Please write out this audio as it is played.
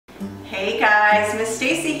Hey guys, Miss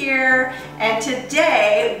Stacy here, and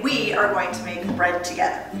today we are going to make bread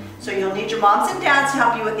together. So you'll need your moms and dads to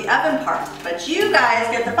help you with the oven part, but you guys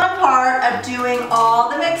get the fun part of doing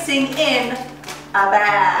all the mixing in a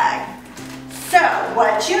bag. So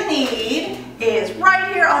what you need is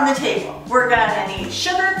right here on the table. We're gonna need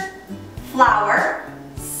sugar, flour,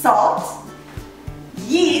 salt,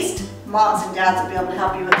 yeast, moms and dads will be able to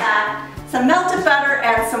help you with that, some melted butter,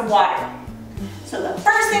 and some water. So the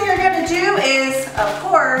first thing you're going to do is, of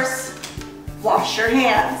course, wash your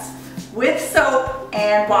hands with soap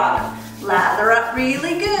and water. Lather up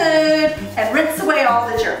really good and rinse away all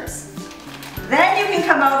the germs. Then you can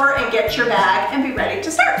come over and get your bag and be ready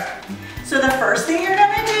to start. So the first thing you're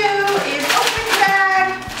going to do is open your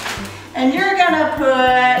bag and you're going to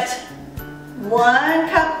put 1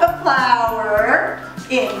 cup of flour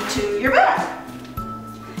into your bag.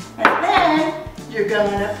 And then you're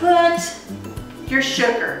going to put your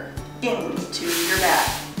sugar into your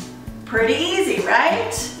bag. Pretty easy,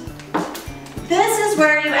 right? This is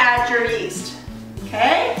where you add your yeast,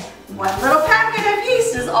 okay? 1 little packet of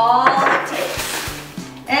yeast is all it takes.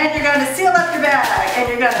 And you're going to seal up your bag and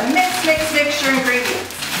you're going to mix your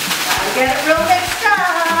ingredients. Now get it real mixed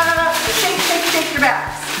up. So shake your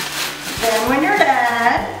bags. Then when you're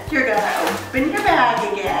done, you're going to open your bag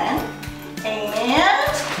again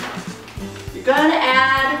and you're going to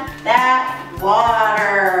add that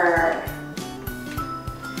water.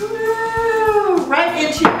 Woo, right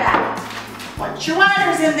into your bag. Once your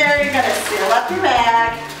water's in there, you're going to seal up your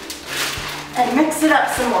bag and mix it up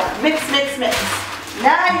some more. Mix.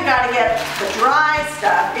 Now you got to get the dry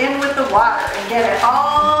stuff in with the water and get it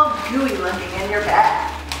all gooey looking in your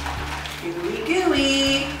bag.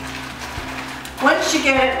 Gooey. Once you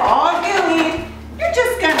get it all gooey, you're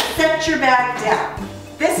just going to set your bag down.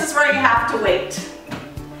 This is where you have to wait.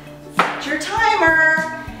 Set your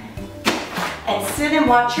timer and sit and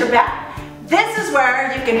watch your bag. This is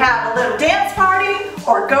where you can have a little dance party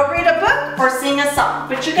or go read a book or sing a song,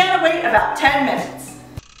 but you're going to wait about 10 minutes.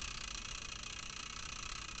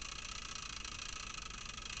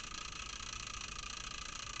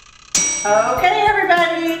 Okay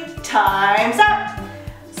everybody, time's up.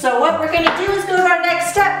 So what we're going to do is go to our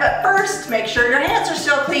next step, but first make sure your hands are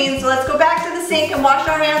still clean. So let's go back to the sink and wash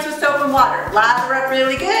our hands with soap and water. Lather up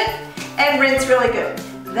really good and rinse really good.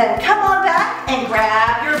 Then come on back and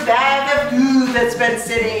grab your bag of goo that's been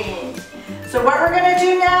sitting. So what we're going to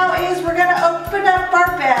do now is we're going to open up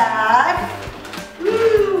our bag.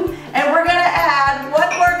 Woo, and we're going to add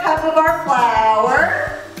 1 more cup of our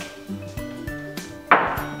flour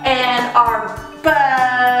and our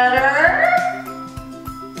butter.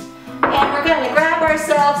 And we're going to grab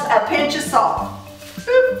ourselves a pinch of salt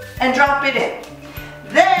and drop it in.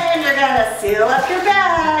 Then you're going to seal up your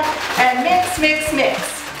bag and mix.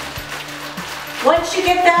 Once you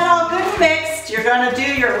get that all good and mixed, you're going to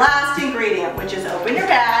do your last ingredient, which is open your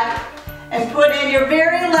bag and put in your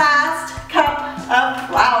very last cup of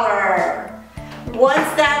flour. Once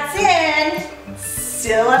that's in,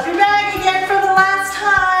 seal up your bag again for the last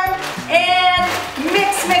time and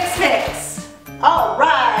mix. All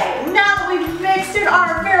right, now that we've mixed it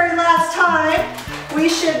our very last time, we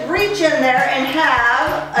should reach in there and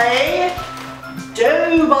have a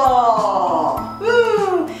dough ball.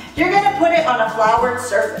 Woo! You're going to put it on a floured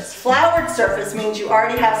surface. Floured surface means you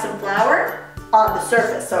already have some flour on the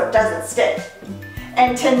surface so it doesn't stick.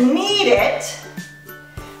 And to knead it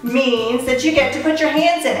means that you get to put your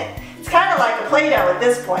hands in it. It's kind of like a Play-Doh at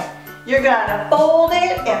this point. You're going to fold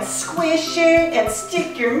it and squish it and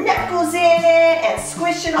stick your knuckles in it and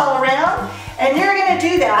squish it all around. And you're going to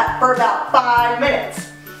do that for about 5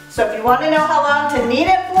 minutes. So if you want to know how long to knead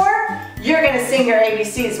it for, you're going to sing your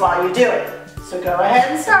ABCs while you do it. So go ahead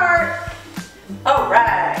and start.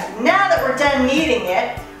 Alright, now that we're done kneading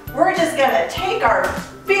it, we're just going to take our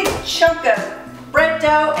big chunk of bread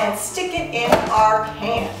dough and stick it in our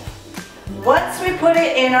pan. Once we put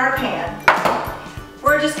it in our pan,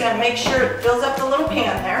 we're just going to make sure it fills up the little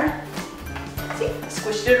pan there. See,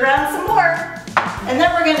 squished it around some more. And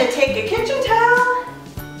then we're going to take a kitchen towel,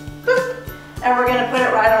 and we're going to put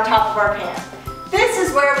it right on top of our pan. This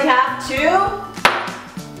is where we have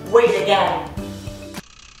to wait again.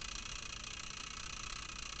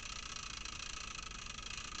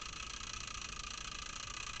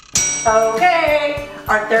 Okay,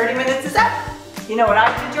 our 30 minutes is up. You know what I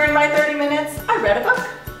did during my 30 minutes? I read a book.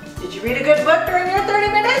 Did you read a good book during your 30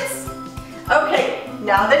 minutes? Okay,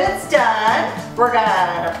 now that it's done, we're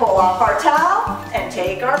gonna pull off our towel and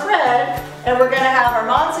take our bread, and we're gonna have our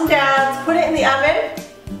moms and dads put it in the oven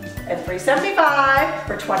at 375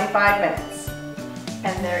 for 25 minutes.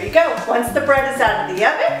 And there you go. Once the bread is out of the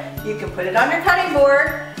oven, you can put it on your cutting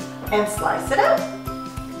board and slice it up.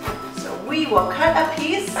 So we will cut a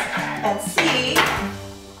piece and see,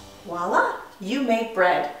 voila, you made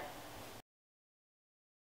bread.